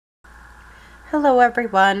Hello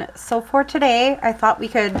everyone. So for today I thought we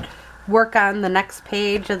could work on the next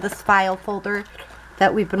page of this file folder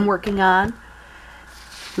that we've been working on.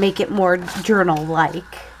 Make it more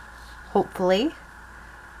journal-like, hopefully.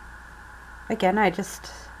 Again, I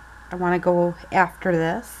want to go after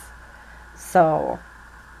this. So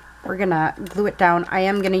we're gonna glue it down. I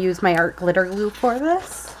am gonna use my art glitter glue for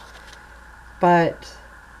this, but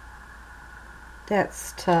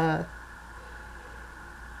that's to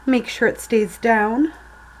make sure it stays down.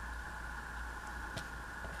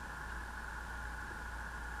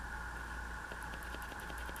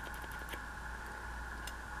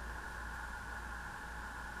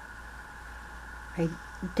 I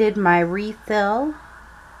did my refill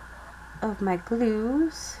of my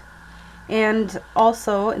glues, and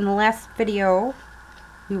also in the last video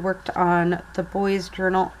we worked on the boys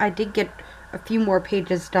journal. I did get a few more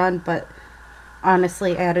pages done, but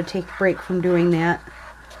honestly I had to take a break from doing that.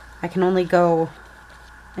 I can only go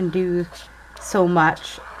and do so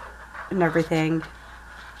much and everything,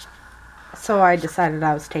 so I decided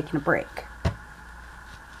I was taking a break.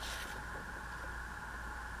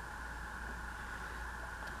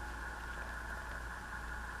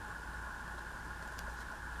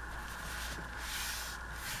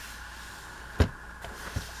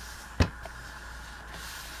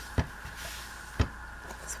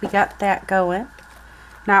 So we got that going.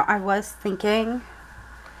 Now I was thinking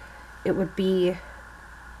it would be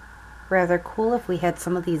rather cool if we had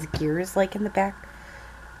some of these gears like in the back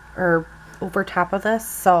or over top of this,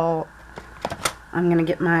 so I'm gonna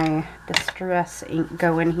get my distress ink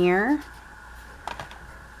going here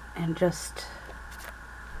and just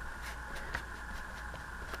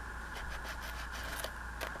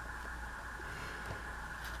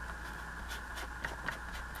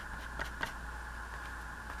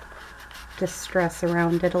distress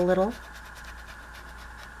around it a little.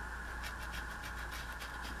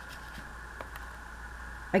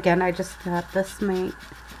 Again, I just thought this might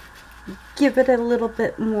give it a little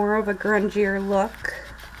bit more of a grungier look.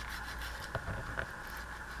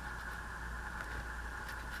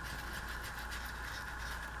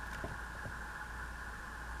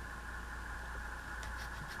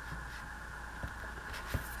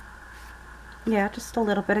 Yeah, just a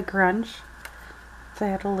little bit of grunge. Let's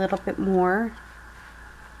add a little bit more,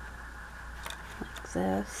 like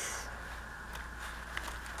this,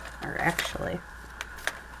 or actually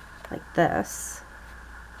like this.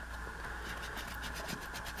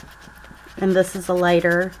 And this is a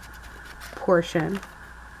lighter portion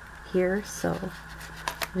here, so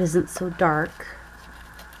it isn't so dark.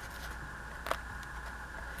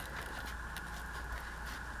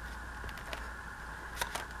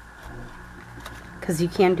 Because you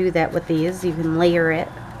can do that with these. You can layer it,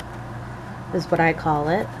 is what I call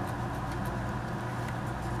it.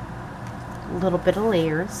 A little bit of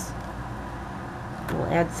layers. We'll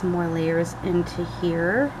add some more layers into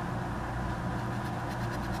here.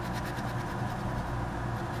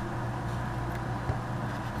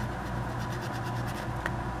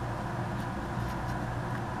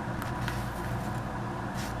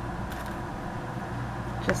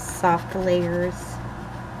 Just soft layers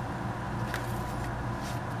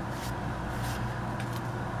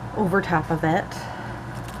over top of it,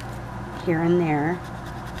 here and there,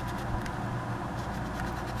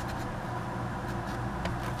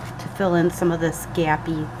 to fill in some of this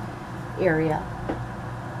gappy area.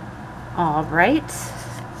 Alright,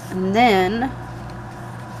 and then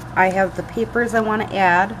I have the papers I want to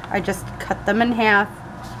add. I just cut them in half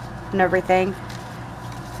and everything.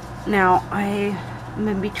 Now I'm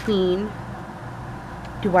in between.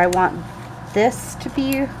 Do I want this to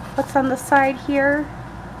be what's on the side here?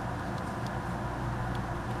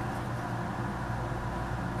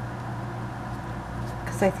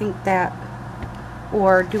 Because I think that,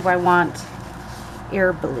 or do I want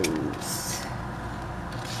air balloons?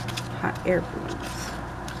 Hot air balloons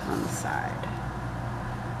on the side.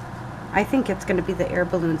 I think it's going to be the air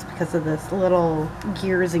balloons because of this little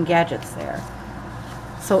gears and gadgets there.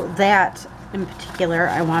 So that in particular,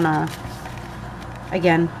 I want to,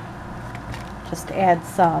 again, just add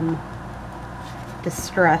some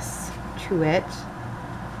distress to it.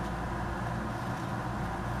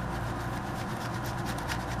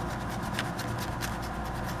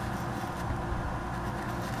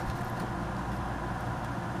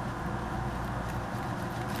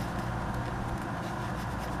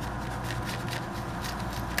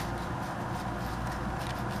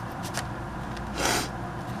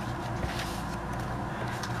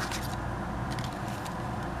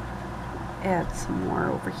 Add some more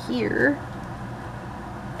over here.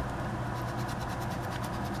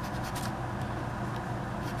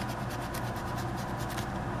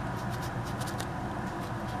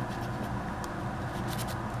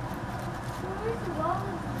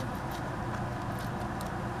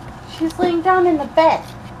 She was laying down in the bed.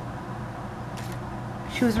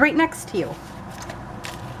 She was right next to you.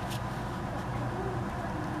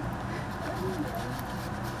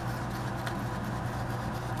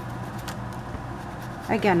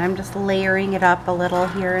 Again, I'm just layering it up a little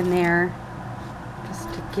here and there,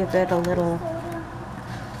 just to give it a little...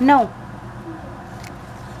 No.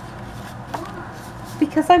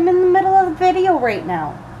 Because I'm in the middle of the video right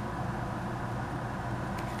now.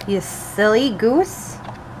 You silly goose.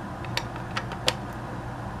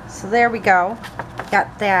 So there we go.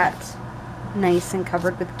 Got that nice and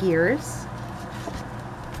covered with gears.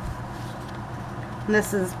 And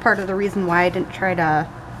this is part of the reason why I didn't try to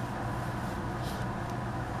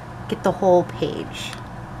get the whole page.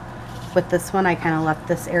 With this one, I kind of left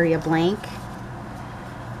this area blank.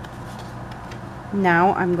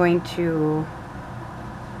 Now I'm going to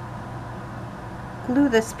glue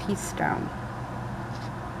this piece down.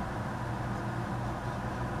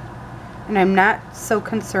 And I'm not so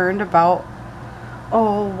concerned about,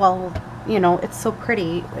 oh, well, you know, it's so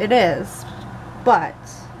pretty. It is. But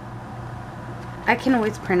I can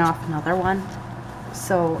always print off another one.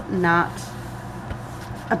 So not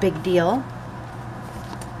a big deal.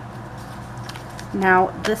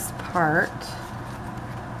 Now this part,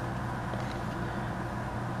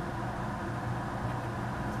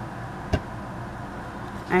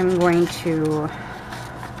 I'm going to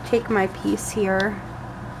take my piece here,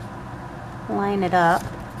 line it up,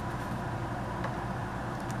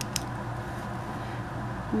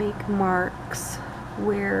 make marks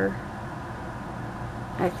where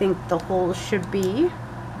I think the holes should be.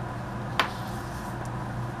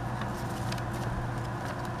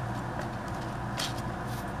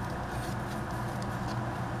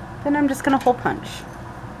 Then I'm just going to hole punch.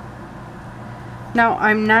 Now,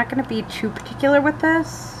 I'm not going to be too particular with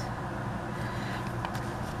this,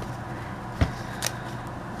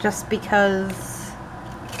 just because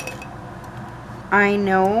I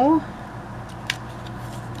know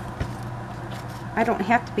I don't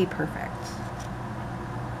have to be perfect.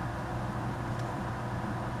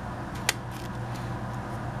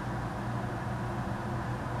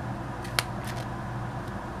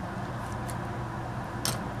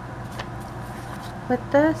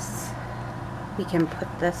 With this, we can put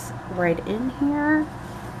this right in here.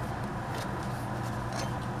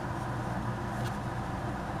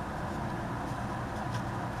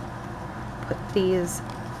 Put these,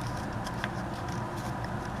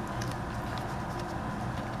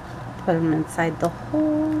 put them inside the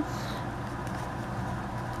holes.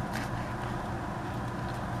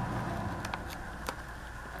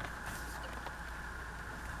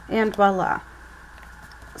 And voila.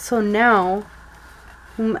 So now,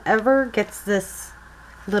 whomever gets this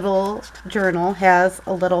little journal has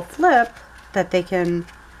a little flip that they can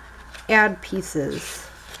add pieces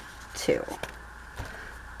to.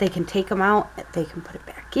 They can take them out, they can put it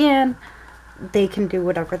back in, they can do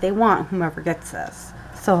whatever they want, whomever gets this.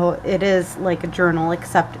 So it is like a journal,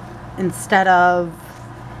 except instead of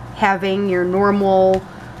having your normal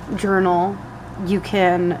journal, you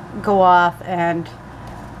can go off and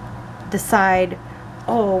decide,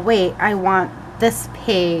 oh wait, I want this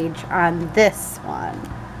page on this one,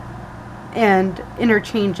 and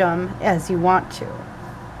interchange them as you want to,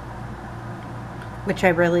 which I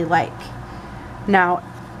really like. Now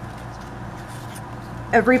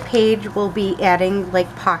every page will be adding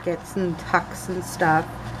like pockets and tucks and stuff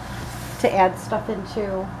to add stuff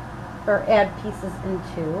into, or add pieces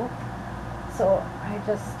into. So I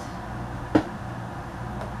just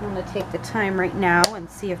want to take the time right now and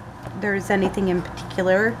see if there's anything in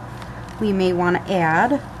particular we may want to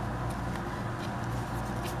add.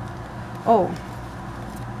 Oh,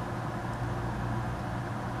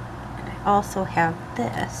 I also have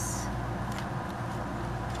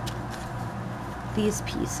these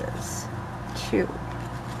pieces too,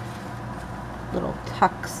 little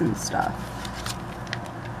tucks and stuff.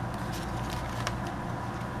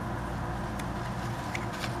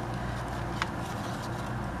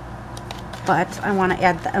 But I want to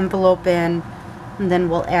add the envelope in, and then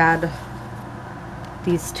we'll add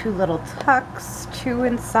these two little tucks too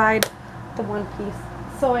inside the one piece.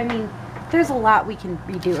 So I mean, there's a lot we can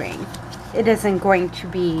be doing. It isn't going to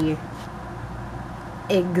be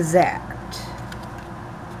exactly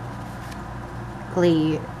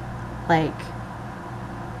like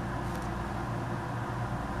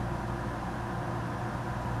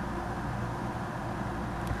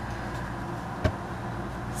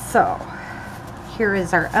so. Here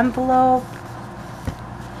is our envelope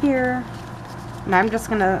here, and I'm just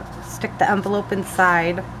gonna stick the envelope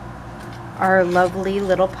inside our lovely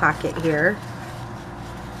little pocket here.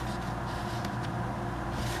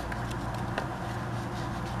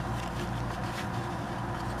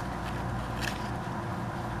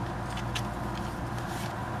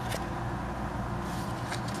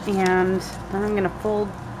 And then I'm going to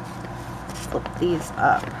flip these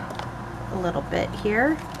up a little bit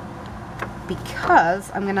here,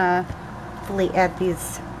 because I'm going to hopefully add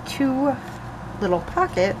these 2 little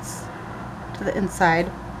pockets to the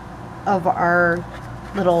inside of our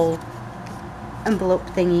little envelope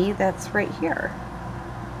thingy that's right here.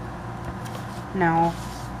 Now,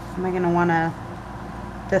 am I going to want to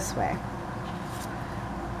this way?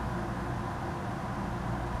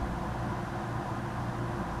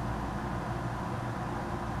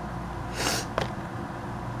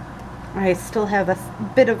 I still have a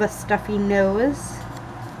bit of a stuffy nose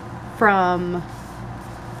from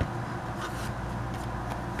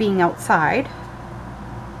being outside.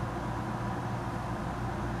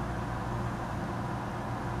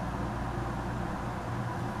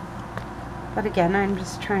 But again, I'm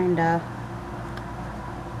just trying to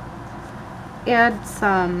add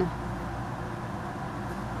some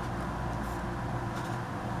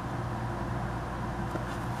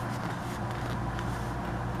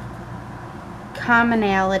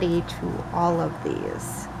commonality to all of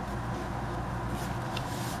these.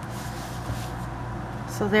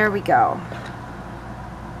 So there we go.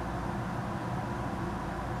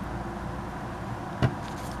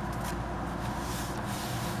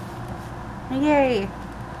 Yay!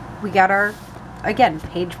 We got our, again,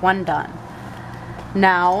 page 1 done.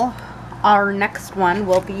 Now, our next one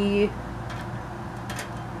will be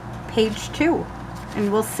page 2.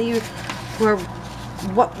 And we'll see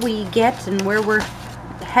what we get and where we're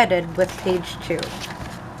headed with page 2.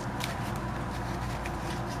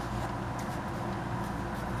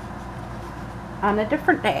 On a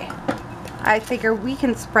different day. I figure we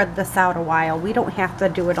can spread this out a while. We don't have to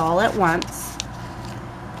do it all at once.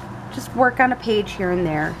 Just work on a page here and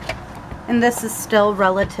there. And this is still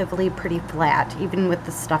relatively pretty flat, even with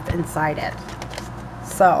the stuff inside it.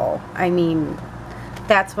 So, I mean,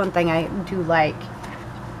 that's one thing I do like.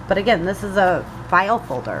 But again, this is a file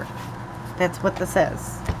folder. That's what this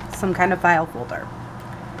is. Some kind of file folder.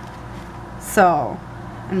 So,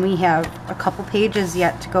 and we have a couple pages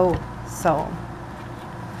yet to go. So,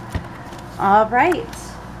 alright.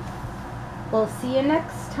 We'll see you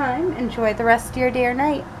next time. Enjoy the rest of your day or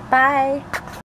night. Bye.